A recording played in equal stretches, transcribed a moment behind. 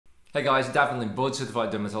Hey guys, Davin Lim, board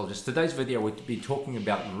certified dermatologist. Today's video we'll be talking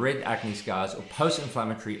about red acne scars or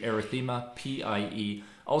post-inflammatory erythema, PIE,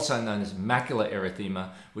 also known as macular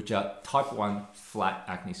erythema, which are type 1 flat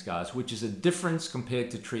acne scars, which is a difference compared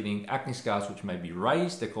to treating acne scars which may be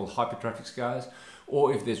raised, they're called hypertrophic scars,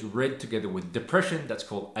 or if there's red together with depression, that's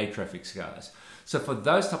called atrophic scars. So for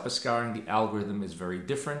those type of scarring, the algorithm is very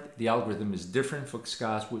different. The algorithm is different for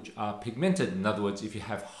scars which are pigmented, in other words, if you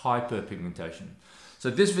have hyperpigmentation. So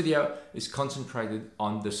this video is concentrated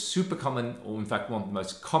on the super common, or in fact one of the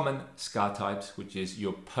most common scar types, which is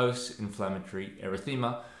your post-inflammatory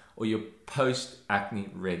erythema or your post-acne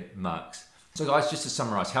red marks. So guys, just to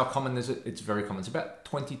summarize, how common is it? It's very common. It's about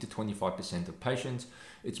 20 to 25% of patients.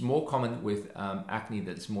 It's more common with acne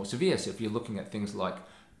that's more severe. So if you're looking at things like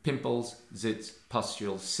pimples, zits,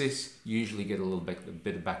 pustules, cysts, you usually get a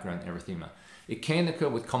bit of background erythema. It can occur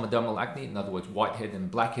with comedomal acne, in other words, whitehead and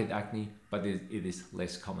blackhead acne, but it is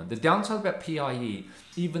less common. The downside about PIE,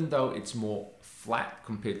 even though it's more flat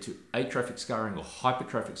compared to atrophic scarring or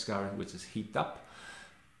hypertrophic scarring, which is heaped up,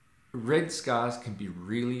 red scars can be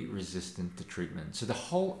really resistant to treatment. So the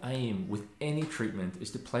whole aim with any treatment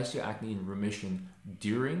is to place your acne in remission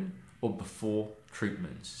during or before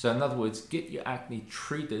treatments. So in other words, get your acne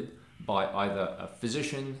treated by either a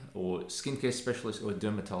physician or skincare specialist or a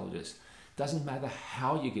dermatologist. Doesn't matter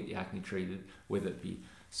how you get your acne treated, whether it be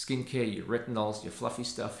skincare, your retinols, your fluffy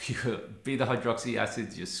stuff, your beta hydroxy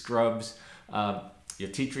acids, your scrubs, your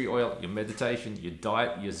tea tree oil, your meditation, your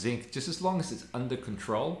diet, your zinc, just as long as it's under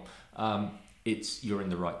control, you're in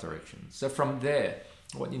the right direction. So from there,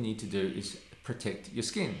 what you need to do is protect your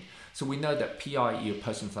skin. So we know that PIE or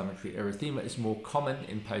post-inflammatory erythema is more common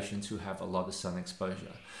in patients who have a lot of sun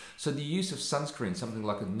exposure. So the use of sunscreen, something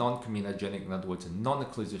like a non-comedogenic, in other words, a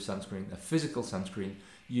non-occlusive sunscreen, a physical sunscreen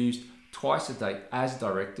used twice a day as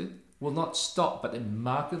directed, will not stop, but it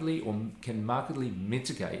can markedly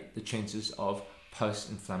mitigate the chances of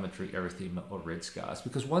post-inflammatory erythema or red scars.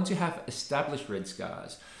 Because once you have established red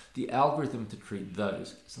scars, the algorithm to treat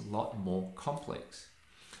those is a lot more complex.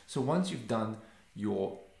 So once you've done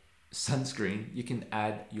your sunscreen, you can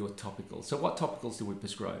add your topicals. So what topicals do we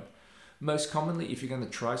prescribe? Most commonly, if you're going to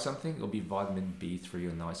try something, it'll be vitamin B3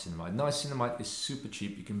 or niacinamide. Niacinamide is super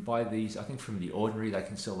cheap. You can buy these, I think from The Ordinary, they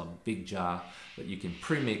can sell a big jar that you can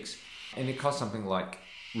pre-mix, and it costs something like,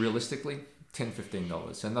 realistically, $10,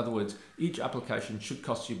 $15. So in other words, each application should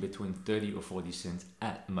cost you between 30 or 40 cents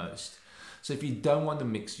at most. So if you don't want to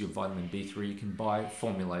mix your vitamin B3, you can buy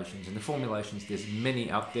formulations. And the formulations, there's many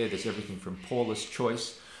out there. There's everything from Paula's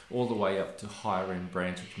Choice all the way up to higher end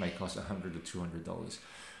brands, which may cost $100 or $200.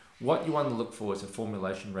 What you want to look for is a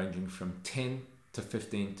formulation ranging from 10 to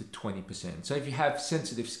 15 to 20%. So if you have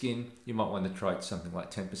sensitive skin, you might want to try something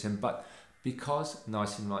like 10%, but because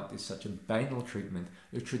niacinamide is such a banal treatment,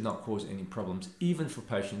 it should not cause any problems, even for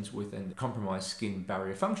patients with a compromised skin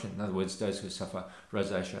barrier function. In other words, those who suffer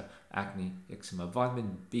rosacea, acne, eczema.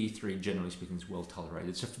 Vitamin B3, generally speaking, is well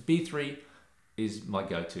tolerated. So for B3 is my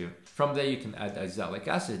go-to. From there, you can add azelaic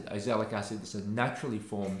acid. Azelaic acid is a naturally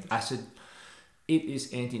formed acid. It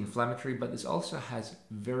is anti-inflammatory, but this also has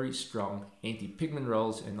very strong anti-pigment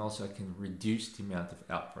roles and also can reduce the amount of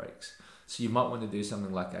outbreaks. So you might want to do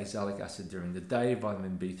something like azelaic acid during the day,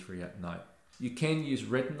 vitamin B3 at night. You can use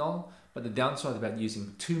retinol, but the downside about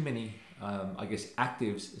using too many,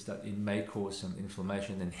 actives is that it may cause some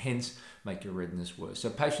inflammation and hence make your redness worse. So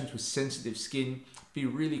patients with sensitive skin, be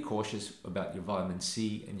really cautious about your vitamin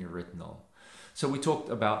C and your retinol. So we talked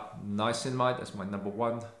about niacinamide, that's my number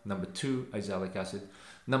one. Number two, azelaic acid.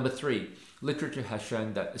 Number three, literature has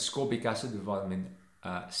shown that ascorbic acid with vitamin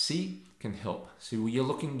C can help. So you're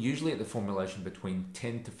looking usually at the formulation between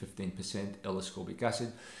 10 to 15% L-ascorbic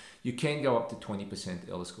acid. You can go up to 20%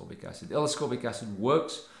 L-ascorbic acid. L-ascorbic acid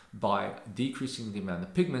works by decreasing the amount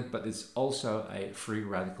of pigment, but it's also a free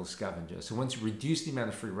radical scavenger. So once you reduce the amount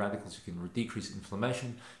of free radicals, you can decrease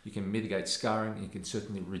inflammation, you can mitigate scarring, and you can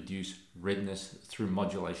certainly reduce redness through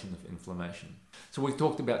modulation of inflammation. So we've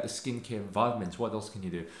talked about the skincare vitamins. What else can you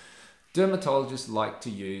do? Dermatologists like to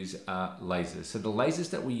use lasers. So the lasers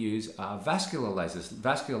that we use are vascular lasers.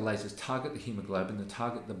 Vascular lasers target the hemoglobin, they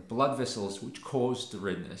target the blood vessels which cause the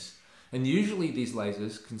redness. And usually these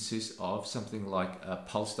lasers consist of something like a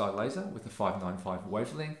pulse dye laser with a 595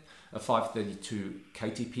 wavelength, a 532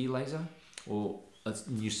 KTP laser, or a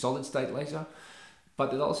new solid state laser.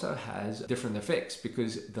 But it also has different effects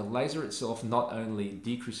because the laser itself not only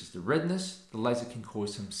decreases the redness, the laser can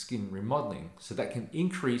cause some skin remodeling. So that can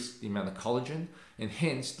increase the amount of collagen, and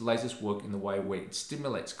hence the lasers work in a way where it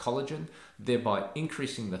stimulates collagen, thereby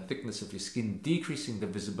increasing the thickness of your skin, decreasing the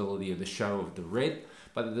visibility of the show of the red,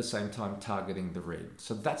 but at the same time targeting the red.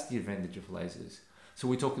 So that's the advantage of lasers. So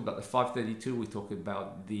we talked about the 532, we talked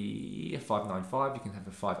about the 595, you can have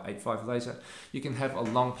a 585 laser. You can have a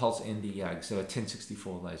long pulse ND-YAG, so a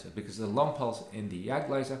 1064 laser, because the long pulse ND-YAG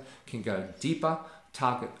laser can go deeper,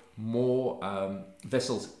 target more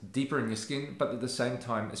vessels deeper in your skin, but at the same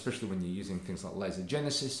time, especially when you're using things like laser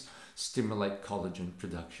genesis, stimulate collagen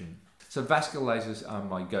production. So vascular lasers are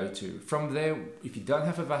my go-to. From there, if you don't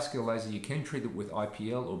have a vascular laser, you can treat it with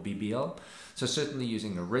IPL or BBL. So certainly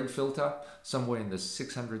using a red filter, somewhere in the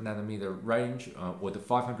 600 nanometer range or the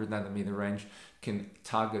 500 nanometer range, can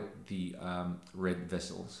target the red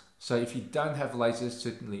vessels. So if you don't have lasers,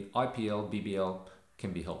 certainly IPL, BBL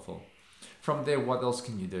can be helpful. From there, what else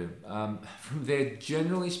can you do? From there,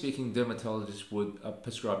 generally speaking, dermatologists would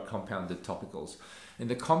prescribe compounded topicals. And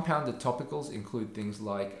the compounded topicals include things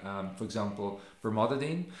like, for example,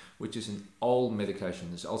 bromidine, which is an old medication.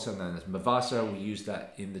 It's also known as Movasa. We use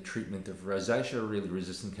that in the treatment of rosacea, really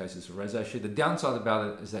resistant cases of rosacea. The downside about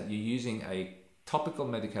it is that you're using a topical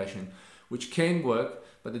medication which can work,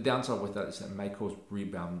 but the downside with that is that it may cause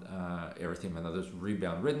rebound erythema, in other words,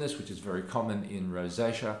 rebound redness, which is very common in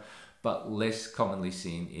rosacea, but less commonly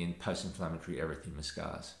seen in post-inflammatory erythema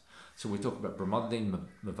scars. So we talk about bromidine,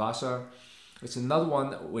 Movasa. It's another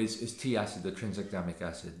one is T-acid, the tranexamic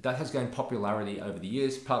acid. That has gained popularity over the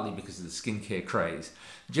years, partly because of the skincare craze.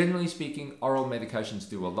 Generally speaking, oral medications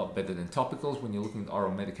do a lot better than topicals. When you're looking at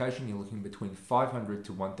oral medication, you're looking between 500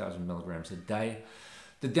 to 1,000 milligrams a day.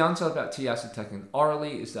 The downside about T-acid taken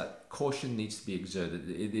orally is that caution needs to be exerted.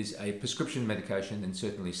 It is a prescription medication and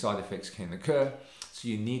certainly side effects can occur. So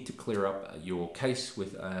you need to clear up your case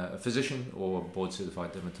with a physician or a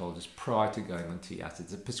board-certified dermatologist prior to going on T-acid.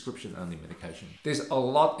 It's a prescription-only medication. There's a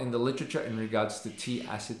lot in the literature in regards to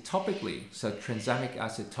T-acid topically. So tranexamic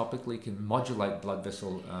acid topically can modulate blood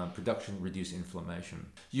vessel production, reduce inflammation.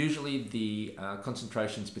 Usually the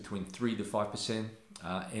concentrations between 3 to 5%.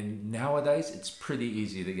 And nowadays it's pretty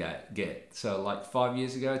easy to get. So like 5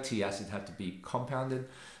 years ago, T-acid had to be compounded.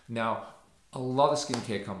 Now, a lot of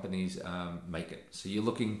skincare companies make it. So you're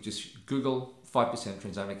looking, just Google 5%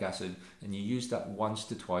 tranexamic acid and you use that once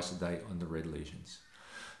to twice a day on the red lesions.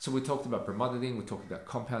 So we talked about bromidine, we talked about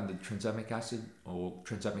compounded tranexamic acid or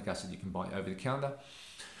tranexamic acid you can buy over the counter.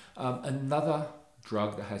 Another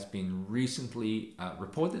drug that has been recently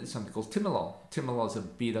reported is something called timolol. Timolol is a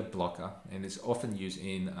beta blocker and is often used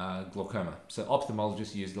in glaucoma. So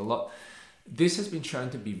ophthalmologists use it a lot. This has been shown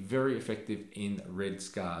to be very effective in red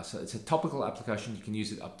scars. So it's a topical application. You can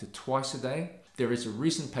use it up to twice a day. There is a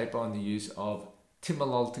recent paper on the use of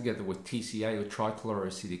timolol together with TCA or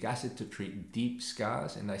trichloroacetic acid to treat deep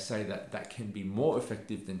scars. And they say that that can be more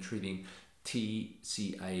effective than treating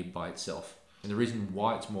TCA by itself. And the reason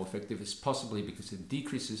why it's more effective is possibly because it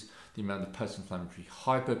decreases the amount of post-inflammatory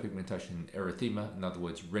hyperpigmentation and erythema, in other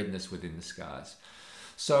words, redness within the scars.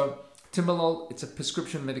 So timolol, it's a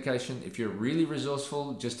prescription medication. If you're really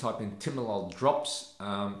resourceful, just type in timolol drops,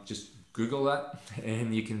 just Google that,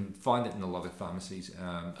 and you can find it in a lot of pharmacies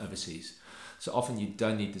overseas. So often you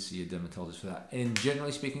don't need to see a dermatologist for that. And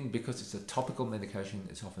generally speaking, because it's a topical medication,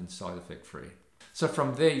 it's often side effect free. So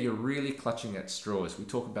from there, you're really clutching at straws. We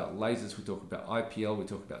talk about lasers, we talk about IPL, we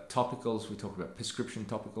talk about topicals, we talk about prescription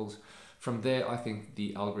topicals. From there, I think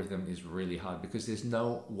the algorithm is really hard because there's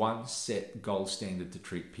no one set gold standard to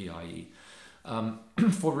treat PIE.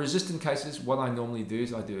 For resistant cases, what I normally do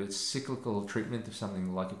is I do a cyclical treatment of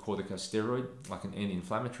something like a corticosteroid, like an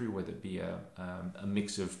anti-inflammatory, whether it be a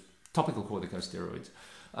mix of topical corticosteroids.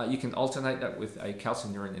 You can alternate that with a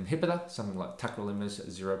calcineurin inhibitor, something like tacrolimus at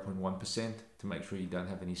 0.1% to make sure you don't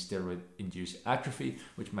have any steroid-induced atrophy,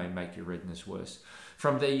 which may make your redness worse.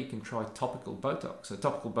 From there, you can try topical Botox. So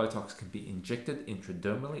topical Botox can be injected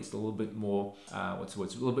intradermally. It's a little bit more, a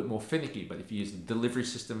little bit more finicky, but if you use the delivery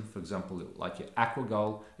system, for example, like your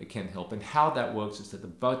Aquagold, it can help. And how that works is that the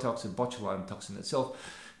Botox and botulinum toxin itself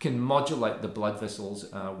can modulate the blood vessels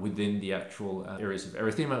within the actual areas of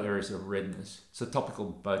erythema, areas of redness. So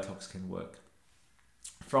topical Botox can work.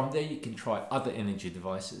 From there, you can try other energy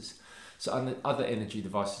devices. So other energy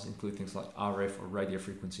devices include things like RF or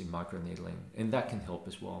radiofrequency microneedling, and that can help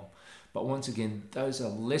as well. But once again, those are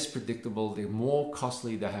less predictable, they're more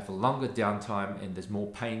costly, they have a longer downtime, and there's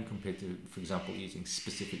more pain compared to, for example, using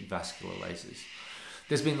specific vascular lasers.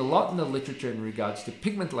 There's been a lot in the literature in regards to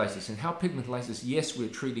pigment lasers and how pigment lasers, yes, we're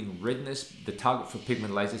treating redness. The target for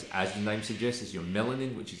pigment lasers, as the name suggests, is your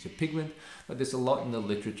melanin, which is your pigment. But there's a lot in the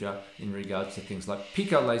literature in regards to things like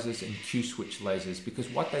pico lasers and Q-switch lasers, because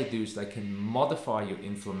what they do is they can modify your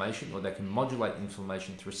inflammation, or they can modulate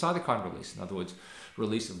inflammation through cytokine release. In other words,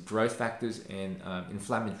 release of growth factors and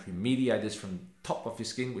inflammatory mediators from top of your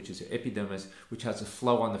skin, which is your epidermis, which has a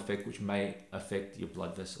flow-on effect which may affect your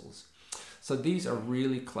blood vessels. So these are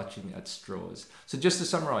really clutching at straws. So just to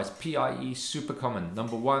summarize, PIE, super common.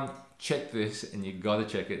 Number one, check this, and you gotta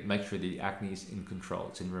check it. Make sure the acne is in control,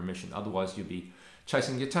 it's in remission. Otherwise you'll be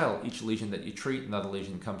chasing your tail. Each lesion that you treat, another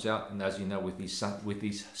lesion comes out. And as you know, with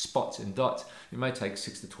these spots and dots, it may take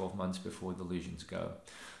 6 to 12 months before the lesions go.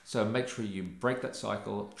 So make sure you break that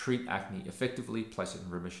cycle, treat acne effectively, place it in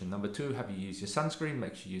remission. Number two, have you use your sunscreen.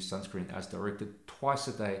 Make sure you use sunscreen as directed twice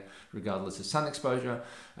a day, regardless of sun exposure.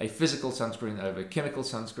 A physical sunscreen over chemical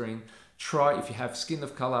sunscreen. Try, if you have skin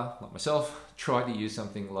of color, like myself, try to use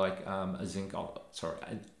something like an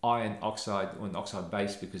iron oxide or an oxide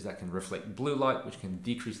base, because that can reflect blue light, which can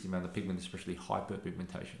decrease the amount of pigment, especially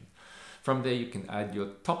hyperpigmentation. From there, you can add your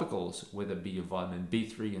topicals, whether it be your vitamin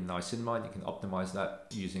B3 and niacinamide. You can optimize that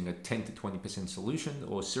using a 10 to 20% solution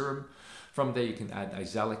or serum. From there, you can add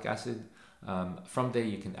azelaic acid. From there,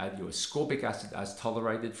 you can add your ascorbic acid as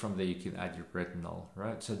tolerated. From there, you can add your retinol,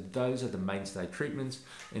 right? So those are the mainstay treatments.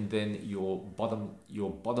 And then your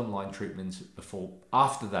bottom line treatments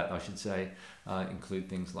after that, I should say, include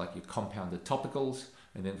things like your compounded topicals.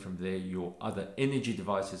 And then from there, your other energy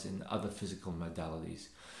devices and other physical modalities.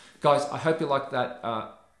 Guys, I hope you liked that,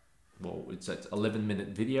 well, it's an 11-minute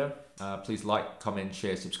video. Please like, comment,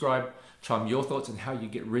 share, subscribe. Chime your thoughts on how you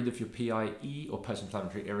get rid of your PIE or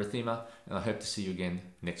post-inflammatory erythema. And I hope to see you again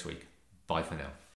next week. Bye for now.